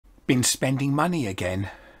been spending money again.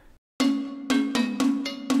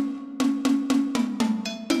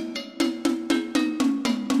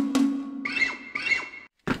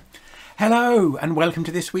 Hello and welcome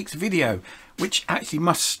to this week's video, which actually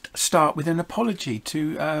must start with an apology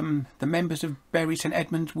to the members of Bury St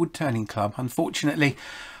Edmunds Woodturning Club. Unfortunately,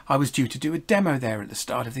 I was due to do a demo there at the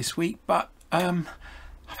start of this week, but I've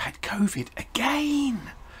had COVID again.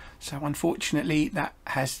 So unfortunately that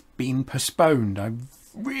has been postponed. I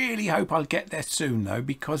really hope I'll get there soon though,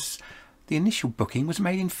 because the initial booking was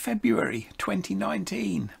made in February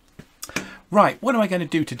 2019. Right, what am I going to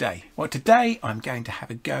do today? Well, today I'm going to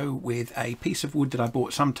have a go with a piece of wood that I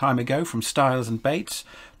bought some time ago from Styles and Bates,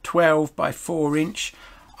 12 by 4 inch.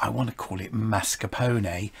 I want to call it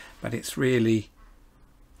mascarpone, but it's really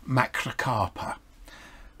macracarpa.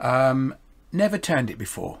 Never turned it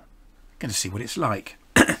before. Going to see what it's like.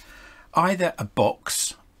 Either a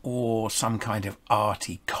box or some kind of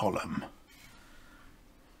arty column.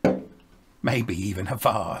 Maybe even a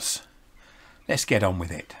vase. Let's get on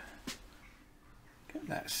with it. Get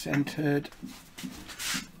that centered.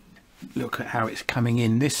 Look at how it's coming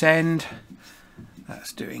in this end.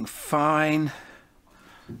 That's doing fine.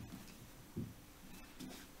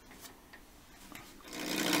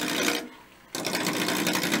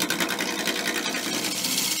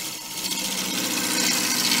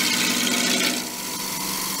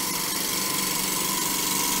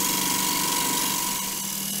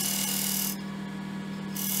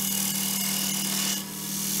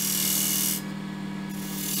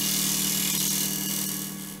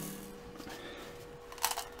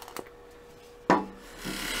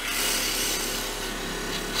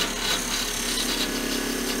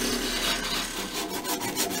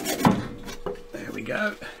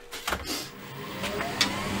 Go.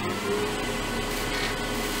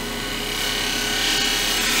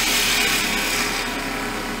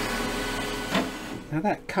 Now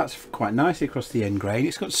that cuts quite nicely across the end grain.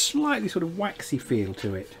 It's got a slightly sort of waxy feel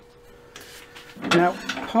to it. Now,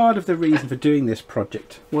 part of the reason for doing this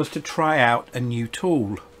project was to try out a new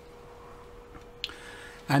tool.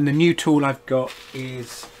 And the new tool I've got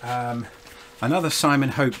is another Simon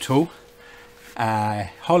Hope tool,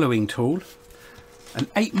 a hollowing tool, an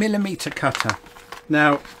 8mm cutter.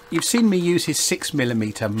 Now you've seen me use his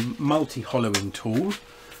 6mm multi-hollowing tool,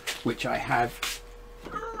 which I have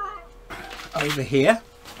over here.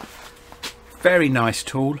 Very nice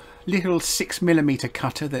tool, little 6mm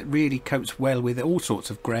cutter that really copes well with all sorts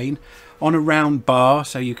of grain on a round bar,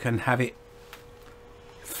 so you can have it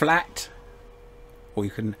flat or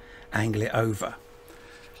you can angle it over.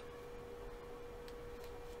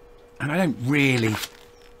 And I don't really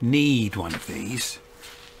need one of these.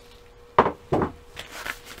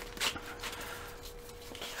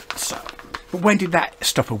 So, but when did that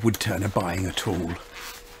stop a woodturner buying a tool?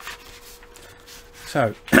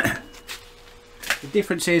 So the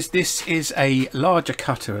difference is this is a larger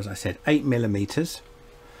cutter, as I said, 8mm,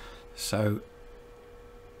 so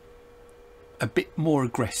a bit more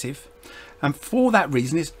aggressive, and for that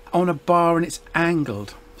reason it's on a bar and it's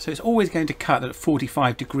angled, so it's always going to cut at a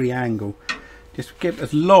 45-degree angle. Just get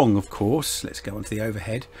as long, of course, let's go on to the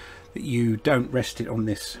overhead, that you don't rest it on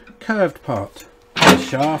this curved part of the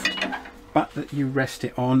shaft, but that you rest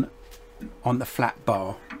it on the flat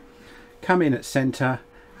bar. Come in at centre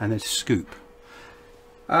and then scoop.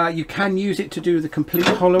 You can use it to do the complete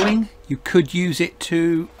hollowing. You could use it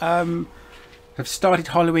to have started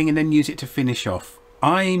hollowing and then use it to finish off.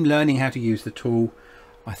 I'm learning how to use the tool.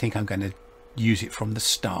 I think I'm going to use it from the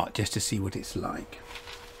start just to see what it's like.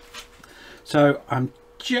 So I'm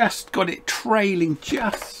just got it trailing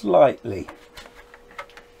just slightly.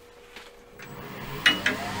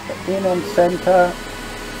 In on centre.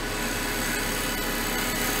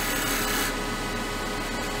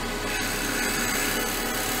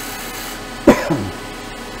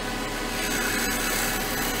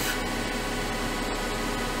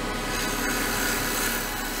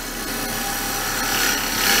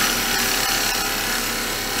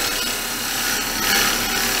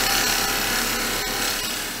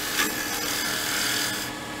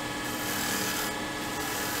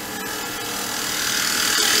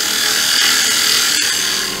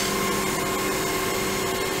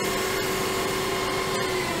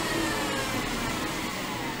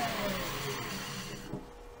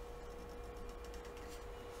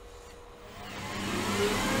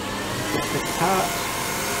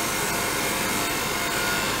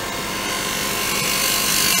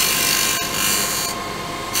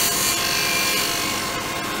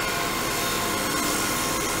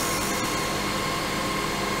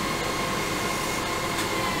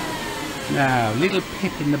 Now, little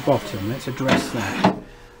pip in the bottom, let's address that.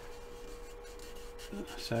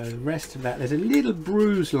 So the rest of that, there's a little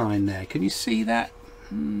bruise line there. Can you see that?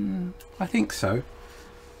 I think so.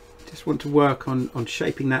 Just want to work on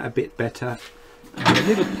shaping that a bit better. And a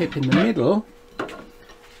little pip in the middle.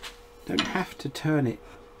 Don't have to turn it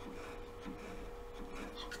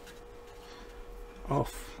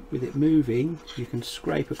off with it moving. You can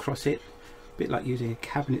scrape across it, a bit like using a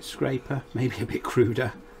cabinet scraper, maybe a bit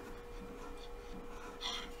cruder.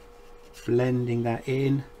 Blending that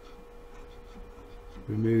in,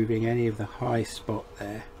 removing any of the high spot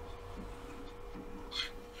there.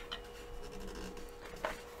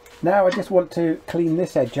 Now I just want to clean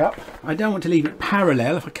this edge up. I don't want to leave it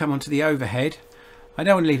parallel. If I come onto the overhead, I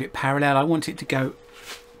don't want to leave it parallel. I want it to go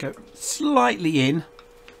slightly in.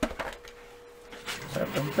 So a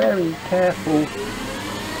very careful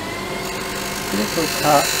little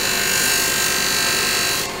cut.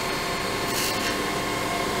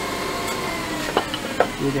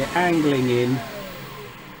 With it angling in.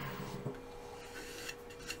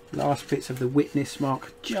 Last bits of the witness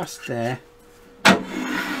mark just there.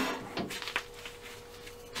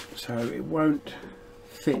 So it won't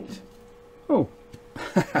fit. Oh,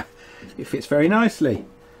 it fits very nicely.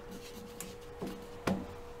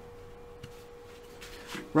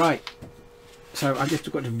 Right, so I've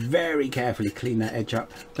just got to very carefully clean that edge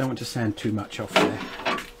up. Don't want to sand too much off there.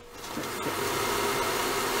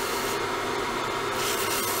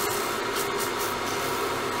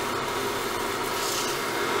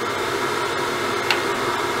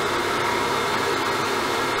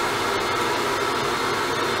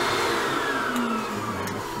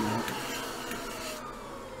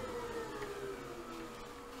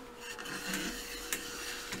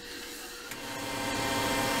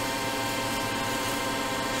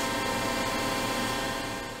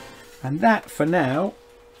 And that for now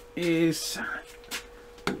is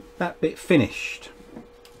that bit finished.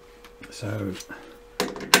 So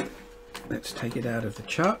let's take it out of the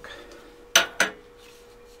chuck,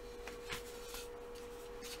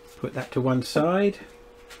 put that to one side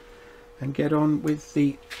and get on with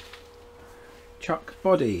the chuck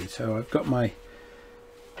body. So I've got my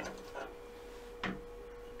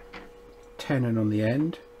tenon on the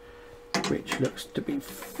end, which looks to be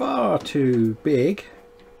far too big.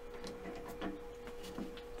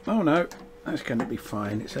 Oh no, that's going to be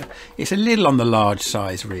fine. It's a little on the large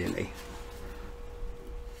size really.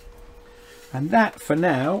 And that for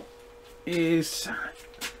now is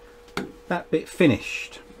that bit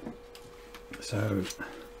finished. So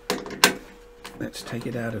let's take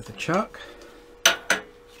it out of the chuck,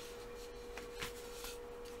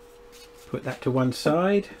 put that to one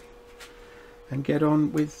side and get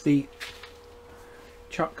on with the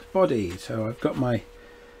chuck body. So I've got my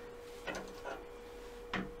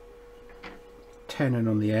tenon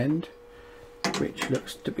on the end, which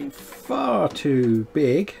looks to be far too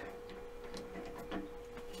big.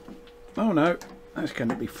 Oh no, that's going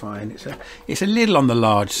to be fine. It's a little on the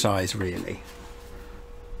large size really.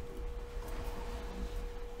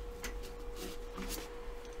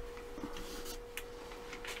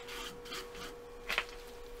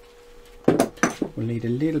 We'll need a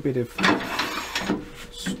little bit of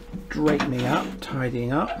straightening up,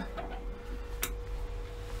 tidying up,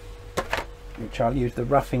 which I'll use the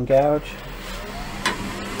roughing gouge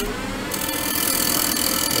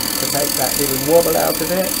just to take that little wobble out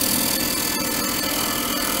of it.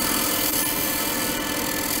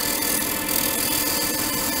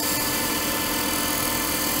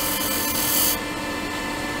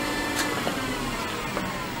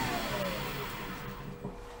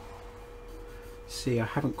 See, I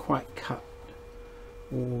haven't quite cut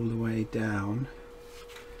all the way down.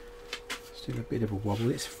 Still a bit of a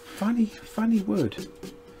wobble. It's funny wood.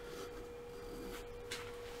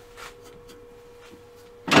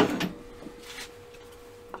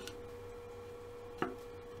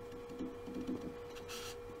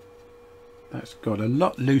 That's got a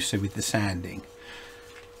lot looser with the sanding.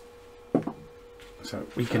 So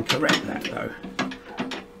we can correct that though.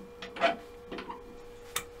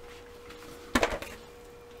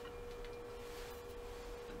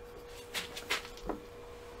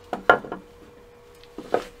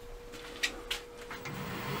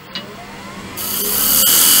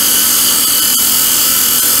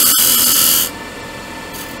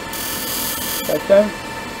 So don't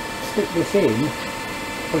stick this in,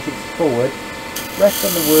 push it forward, rest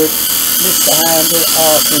on the wood, lift the handle,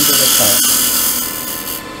 arc into the top.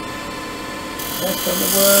 Rest on the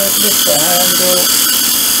wood, lift the handle.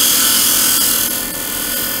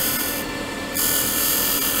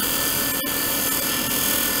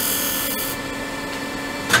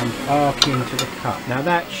 And arc into the cut. Now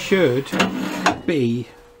that should be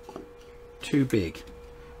too big.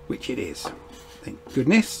 which it is, thank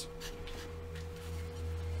goodness.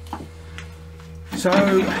 So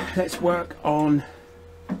let's work on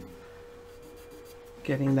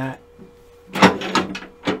getting that.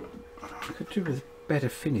 I could do with a better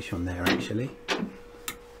finish on there actually.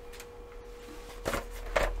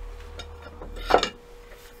 I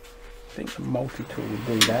think the multi-tool will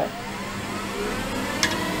do that.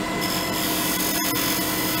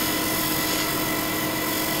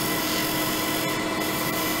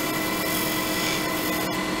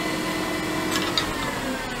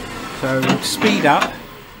 So to speed up,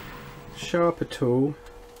 sharper tool,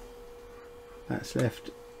 that's left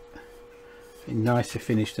a nicer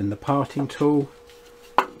finish than the parting tool,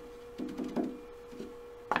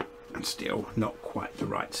 and still not quite the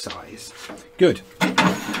right size. Good.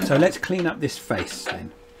 So let's clean up this face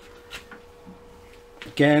then.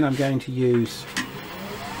 Again, I'm going to use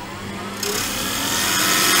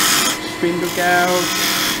spindle gouge,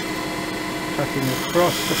 cutting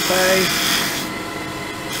across the face.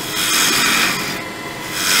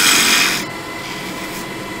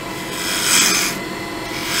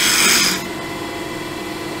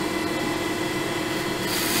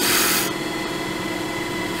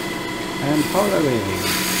 And hollowing.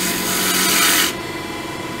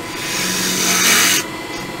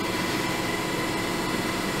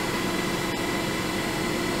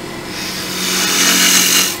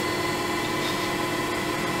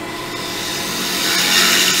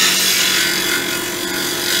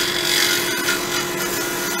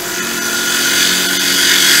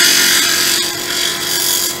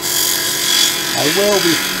 I will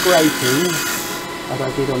be scraping as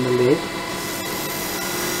I did on the lid.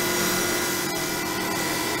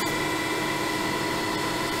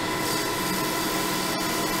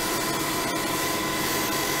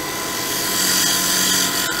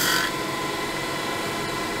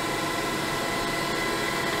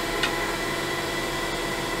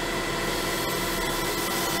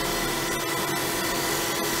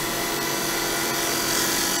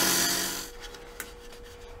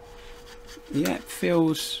 Yeah,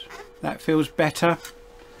 that feels better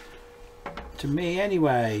to me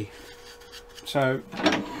anyway. So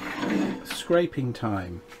scraping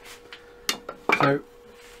time. So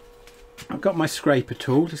I've got my scraper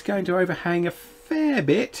tool. It's going to overhang a fair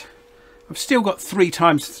bit. I've still got 3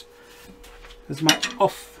 times as much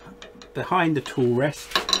off behind the tool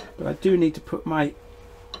rest, but I do need to put my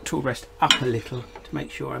tool rest up a little to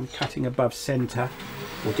make sure I'm cutting above centre,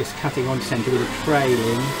 or just cutting on centre with a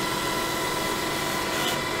trailing.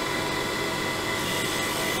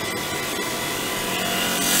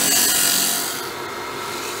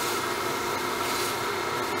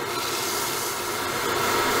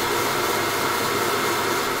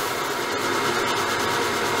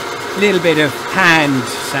 Little bit of hand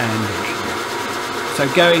sanding.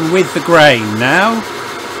 So going with the grain now.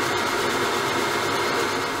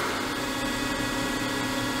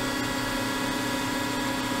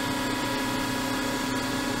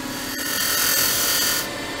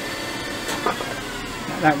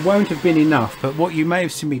 That won't have been enough, but what you may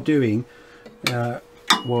have seen me doing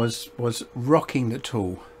was rocking the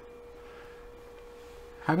tool.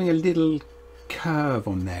 Having a little curve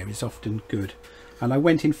on there is often good. And I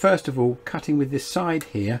went in first of all cutting with this side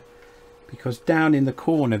here, because down in the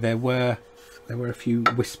corner there were a few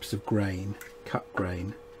wisps of grain, cut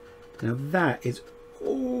grain. Now that is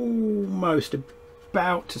almost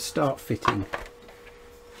about to start fitting.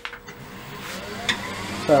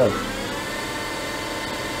 So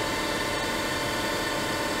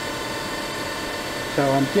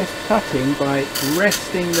I'm just cutting by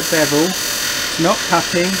resting the bevel, not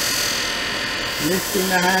cutting, lifting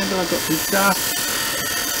the handle. I've got some dust.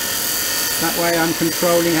 That way I'm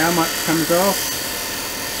controlling how much comes off.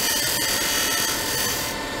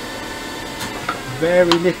 Very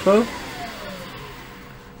little.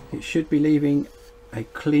 It should be leaving a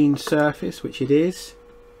clean surface, which it is.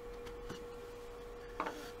 I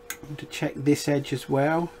want to check this edge as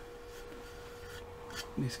well.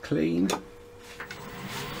 It's clean.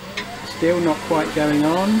 Still not quite going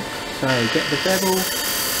on. So get the bevel,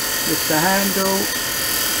 lift the handle.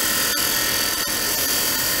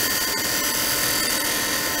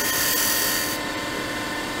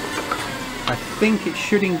 I think it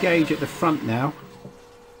should engage at the front now.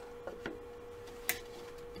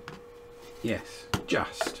 Yes,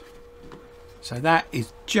 just. So that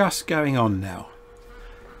is just going on now.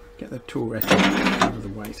 Get the tool rest out of the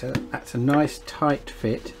way. So that's a nice tight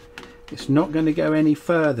fit. It's not going to go any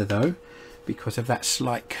further though, because of that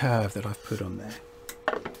slight curve that I've put on there.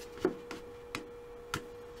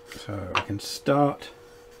 So I can start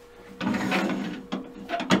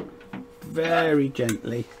very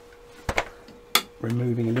gently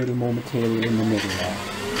removing a little more material in the middle there.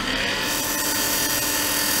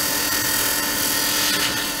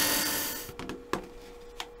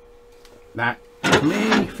 That, to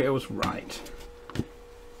me, feels right.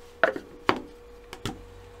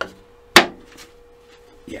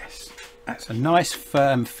 Yes, that's a nice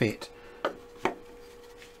firm fit,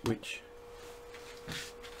 but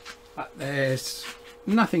there's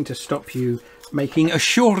nothing to stop you making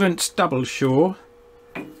assurance double sure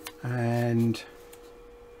and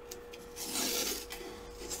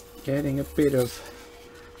getting a bit of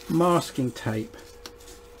masking tape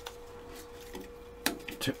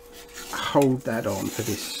to hold that on for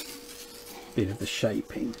this bit of the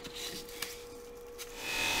shaping.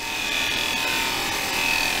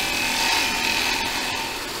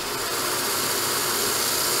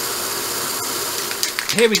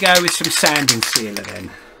 Here we go with some sanding sealer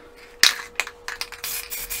then.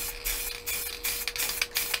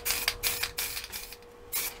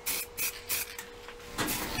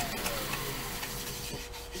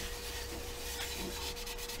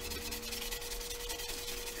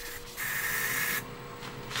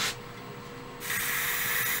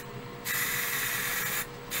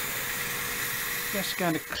 Just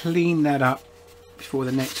going to clean that up before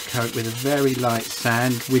the next coat with a very light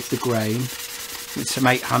sand with the grain, with some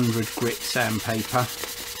 800 grit sandpaper.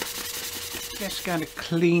 Just going to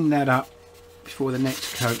clean that up before the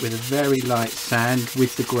next coat with a very light sand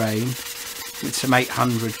with the grain, with some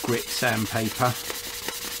 800 grit sandpaper.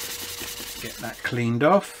 Get that cleaned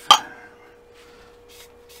off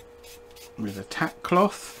with a tack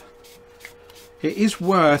cloth. It is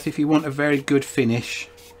worth, if you want a very good finish,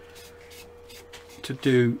 to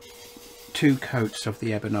do 2 coats of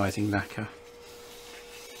the ebonising lacquer.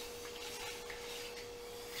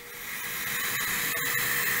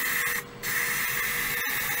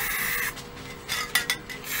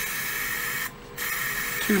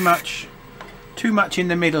 Too much in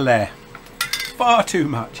the middle there. Far too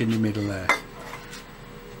much in the middle there.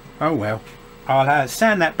 Oh well, I'll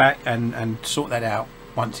sand that back and sort that out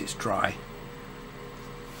once it's dry.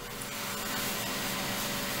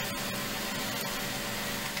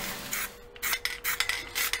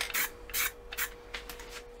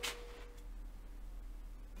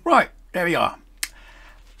 Right, there we are.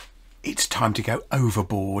 It's time to go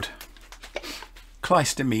overboard.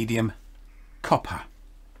 Clyster medium, copper,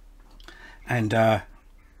 and a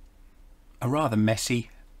rather messy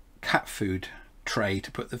cat food tray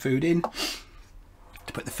to put the food in.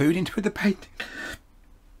 To put the paint.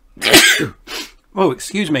 Oh,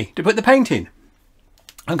 excuse me. To put the paint in.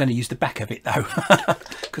 I'm going to use the back of it though,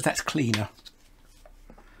 because that's cleaner.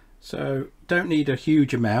 So don't need a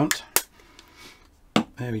huge amount.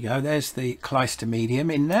 There we go, there's the Clyster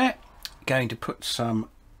medium in there. Going to put some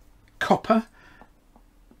copper.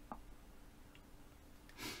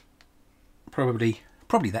 Probably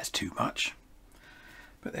that's too much.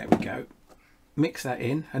 But there we go. Mix that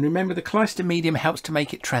in. And remember, the Clyster medium helps to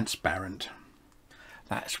make it transparent.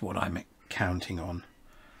 That's what I'm counting on.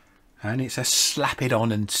 And it's a slap it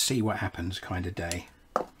on and see what happens kind of day.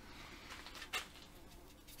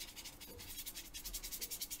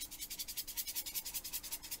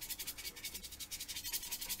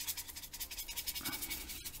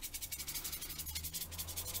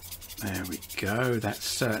 There we go, that's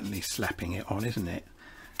certainly slapping it on, isn't it?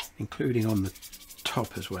 Including on the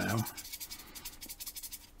top as well.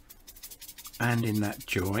 And in that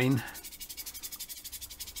join.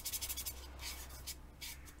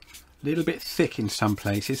 A little bit thick in some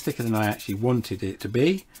places, thicker than I actually wanted it to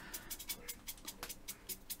be.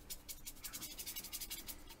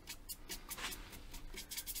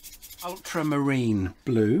 Ultramarine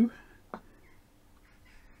blue.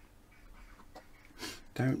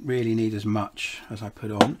 Don't really need as much as I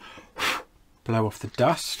put on. Blow off the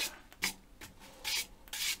dust.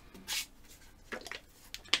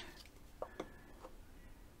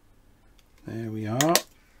 There we are.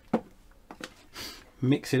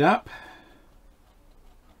 Mix it up.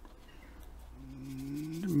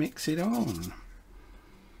 Mix it on.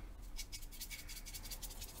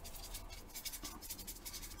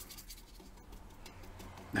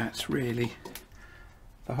 That's really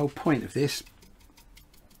the whole point of this.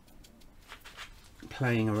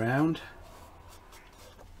 Playing around.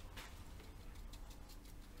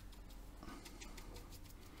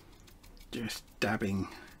 Just dabbing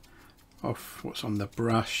off what's on the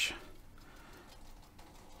brush.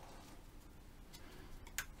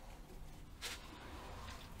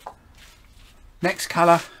 Next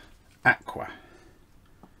colour, aqua.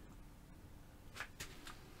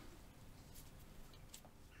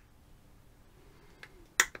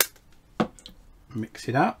 Mix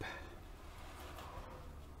it up.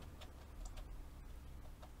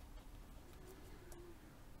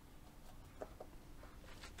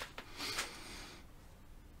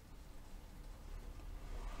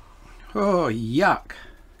 Oh, yuck.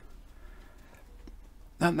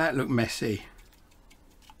 Doesn't that look messy?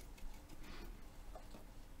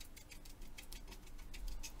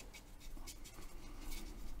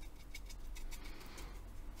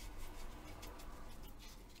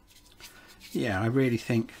 Yeah, I really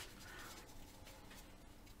think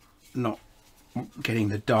not getting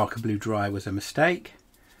the darker blue dry was a mistake.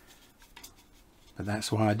 But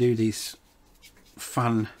that's why I do these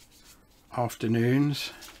fun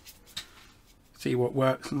afternoons. See what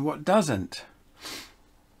works and what doesn't.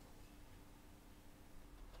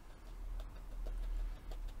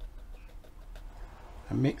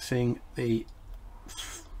 I'm mixing the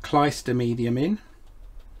Clyster medium in.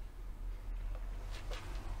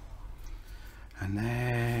 And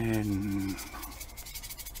then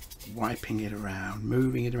wiping it around,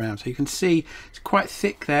 moving it around. So you can see it's quite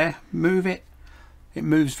thick there. Move it. It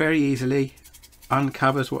moves very easily.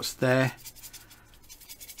 Uncovers what's there.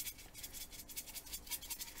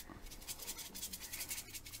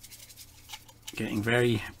 Getting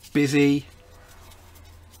very busy.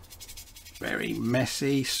 Very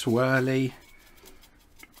messy, swirly.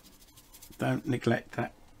 Don't neglect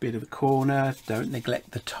that bit of a corner. Don't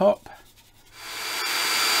neglect the top.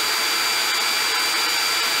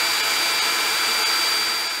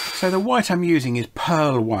 So the white I'm using is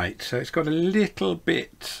pearl white, so it's got a little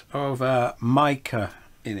bit of mica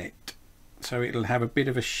in it, so it'll have a bit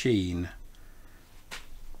of a sheen.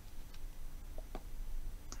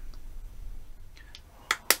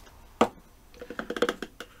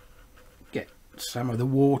 Get some of the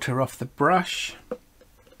water off the brush.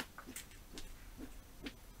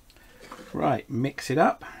 Right, mix it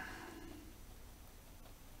up.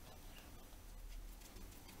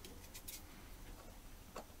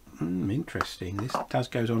 Interesting. This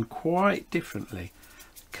goes on quite differently.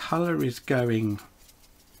 Colour is going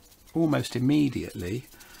almost immediately,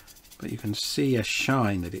 but you can see a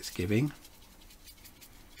shine that it's giving.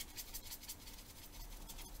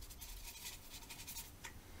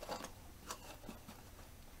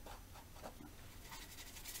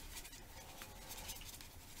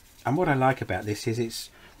 And what I like about this is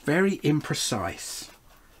it's very imprecise.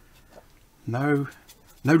 No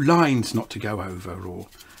lines not to go over, or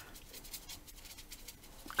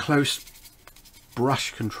close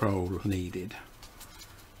brush control needed.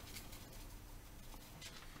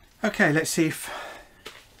 Okay, let's see if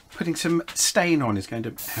putting some stain on is going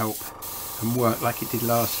to help and work like it did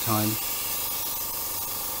last time.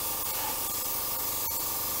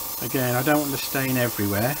 Again, I don't want the stain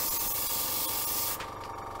everywhere.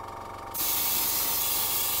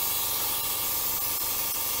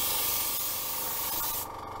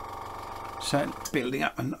 So building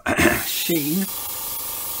up a sheen.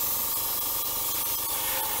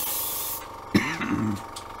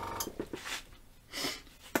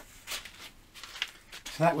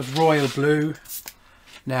 So that was royal blue.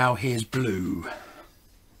 Now here's blue.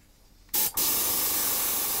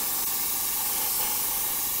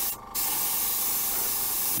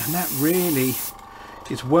 And that really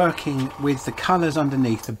is working with the colours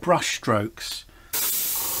underneath, the brush strokes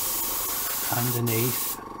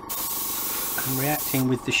underneath, and reacting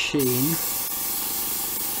with the sheen.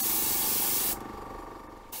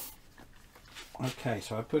 Okay,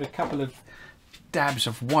 so I put a couple of dabs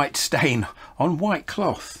of white stain on white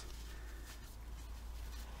cloth.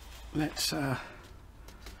 Let's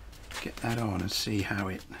get that on and see how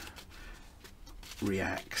it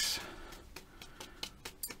reacts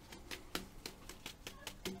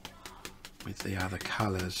with the other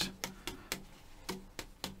colours.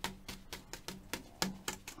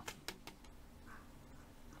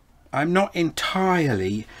 I'm not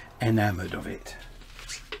entirely enamoured of it.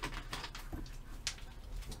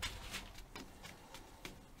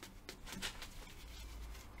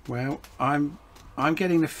 Well, I'm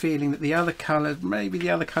getting the feeling that the other colours, maybe the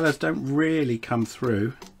other colours don't really come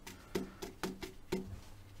through.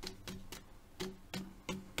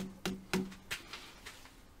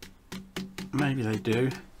 Maybe they do.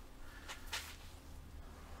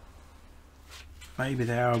 Maybe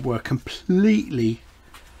they were completely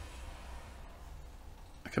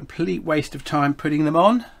a complete waste of time putting them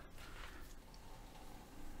on.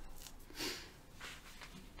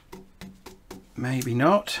 Maybe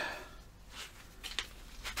not.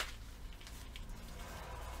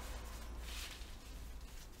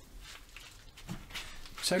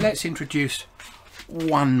 So let's introduce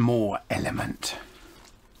one more element.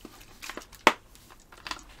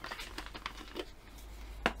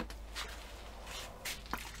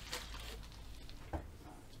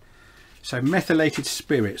 So methylated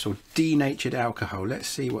spirits or denatured alcohol. Let's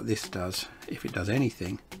see what this does, if it does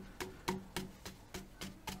anything.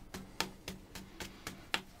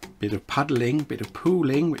 Bit of puddling, bit of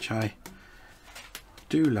pooling, which I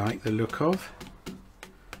do like the look of.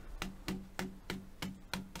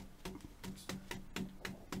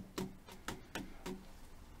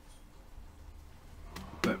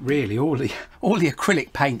 But really all the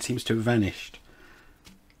acrylic paint seems to have vanished.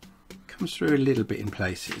 Comes through a little bit in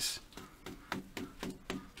places.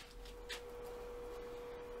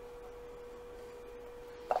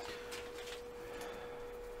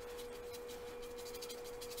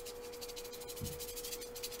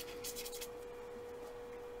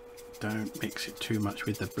 Don't mix it too much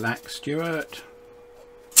with the black, Stuart.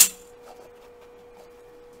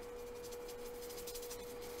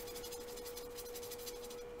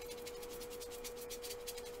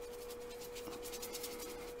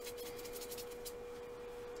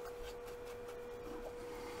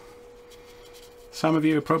 Some of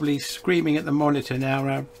you are probably screaming at the monitor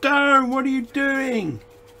now, "Don't! What are you doing?"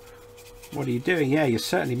 What are you doing? Yeah, you're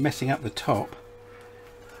certainly messing up the top.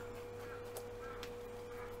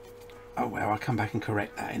 Oh well, I'll come back and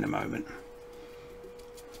correct that in a moment.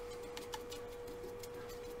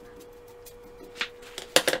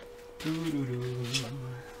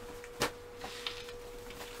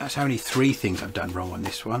 That's only 3 things I've done wrong on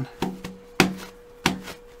this one.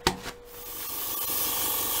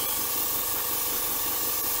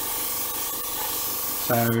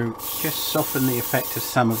 So just soften the effect of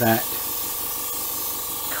some of that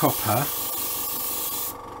copper.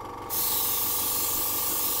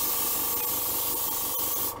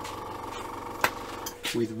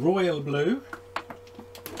 With royal blue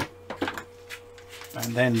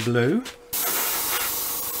and then blue.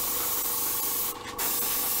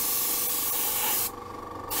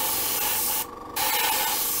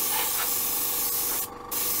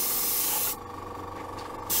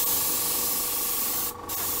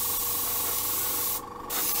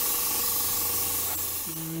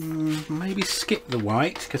 Maybe skip the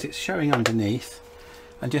white because it's showing underneath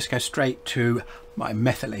and just go straight to my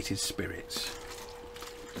methylated spirits.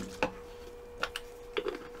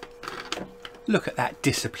 Look at that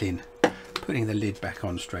discipline, putting the lid back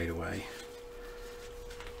on straight away.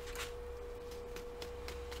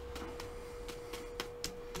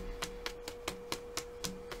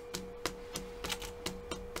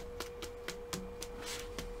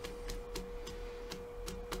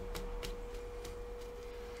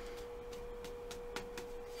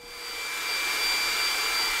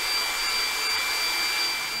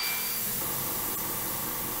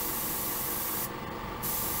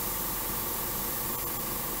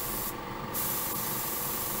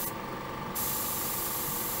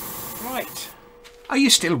 Right, are you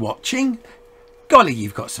still watching? Golly,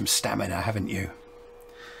 you've got some stamina, haven't you?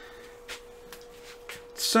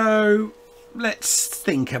 So let's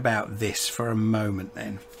think about this for a moment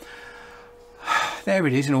then. There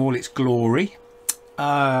it is in all its glory.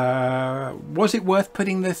 Was it worth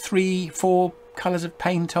putting the 3-4 colours of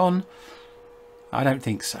paint on? I don't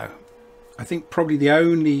think so. I think probably the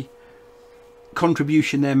only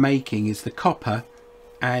contribution they're making is the copper,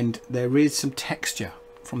 and there is some texture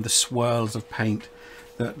from the swirls of paint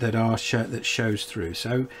that shows through,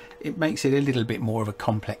 so it makes it a little bit more of a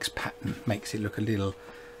complex pattern, makes it look a little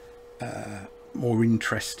more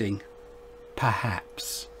interesting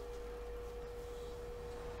perhaps.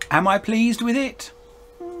 Am I pleased with it?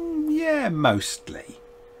 Yeah, mostly.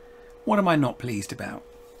 What am I not pleased about?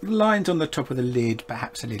 Lines on the top of the lid,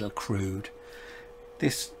 perhaps a little crude.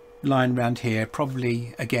 This line round here,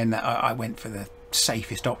 probably again I went for the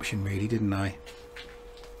safest option really, didn't I?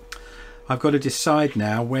 I've got to decide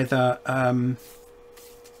now whether to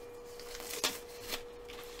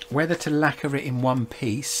lacquer it in one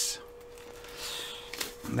piece,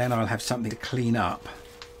 and then I'll have something to clean up,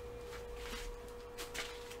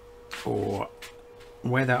 or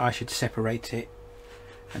whether I should separate it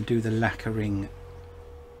and do the lacquering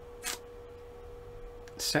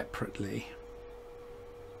separately,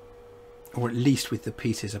 or at least with the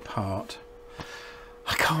pieces apart.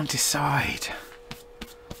 I can't decide.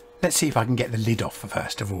 Let's see if I can get the lid off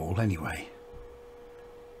first of all anyway.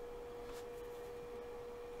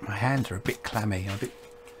 My hands are a bit clammy.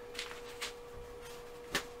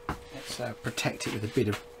 Let's protect it with a bit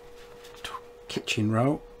of kitchen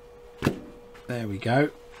roll. There we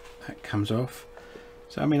go. That comes off.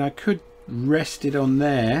 So I mean I could rest it on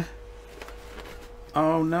there.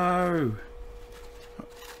 Oh no!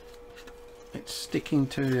 It's sticking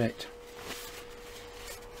to it.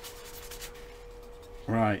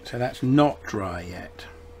 Right, so that's not dry yet.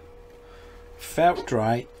 Felt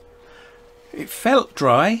dry. It felt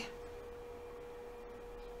dry.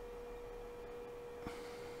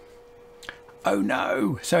 Oh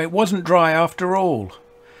no, so it wasn't dry after all.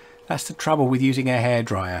 That's the trouble with using a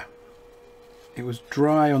hairdryer. It was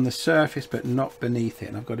dry on the surface but not beneath it,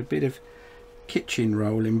 and I've got a bit of kitchen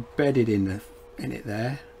roll embedded in it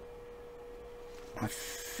there. I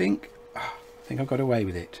think I got away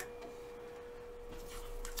with it.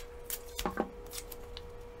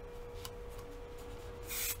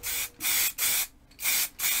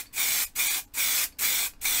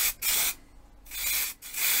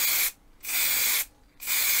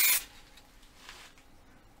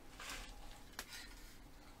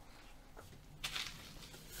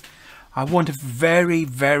 I want a very,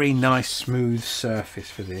 very nice smooth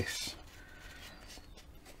surface for this.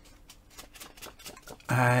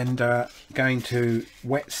 And going to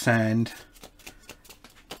wet sand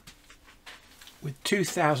with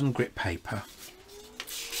 2000 grit paper.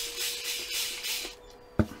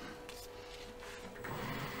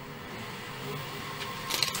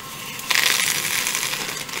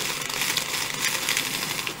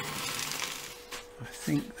 I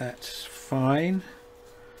think that's fine.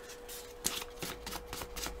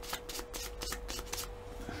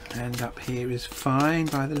 And up here is fine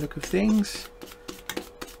by the look of things.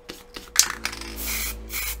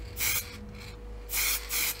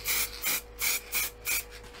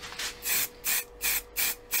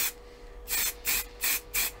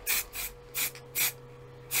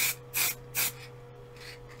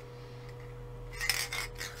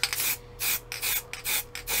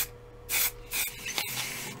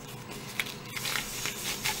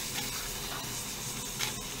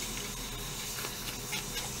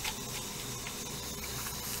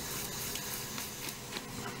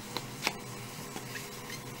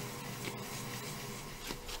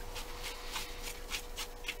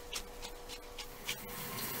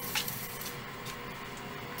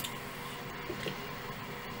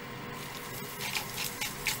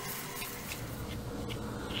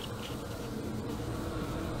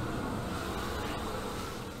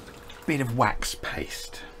 Bit of wax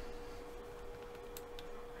paste.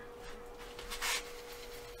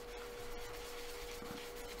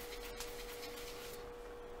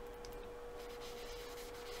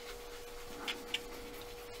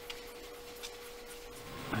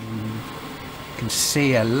 And you can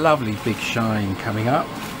see a lovely big shine coming up.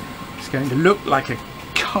 It's going to look like a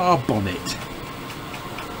car bonnet.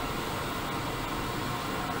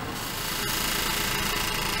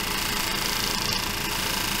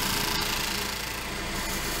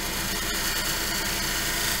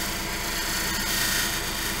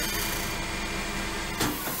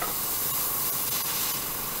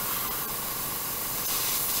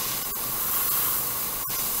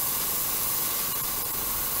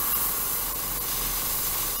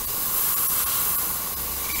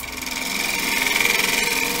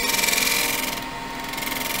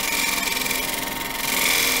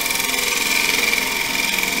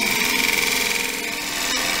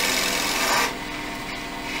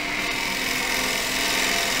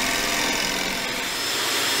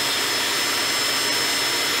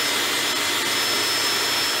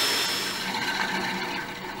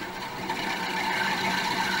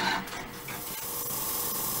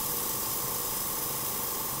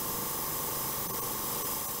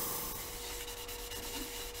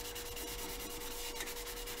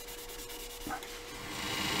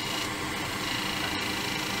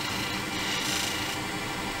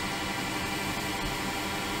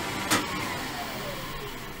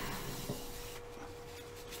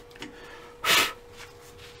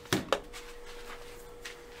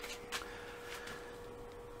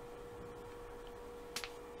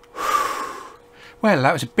 Well,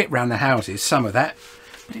 that was a bit round the houses, some of that,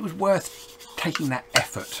 but it was worth taking that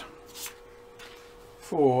effort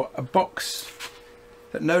for a box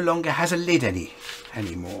that no longer has a lid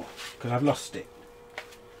anymore, because I've lost it.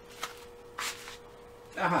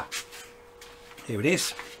 Aha, here it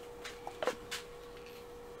is.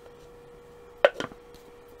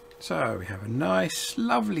 So we have a nice,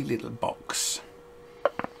 lovely little box.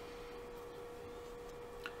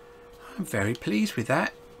 I'm very pleased with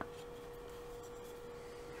that.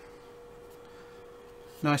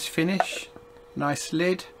 Nice finish, nice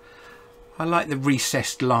lid. I like the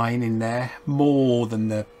recessed line in there more than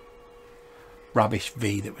the rubbish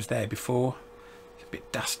V that was there before. It's a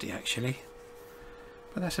bit dusty actually,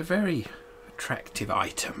 but that's a very attractive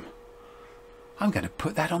item. I'm going to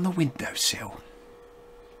put that on the windowsill.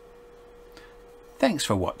 Thanks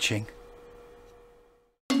for watching.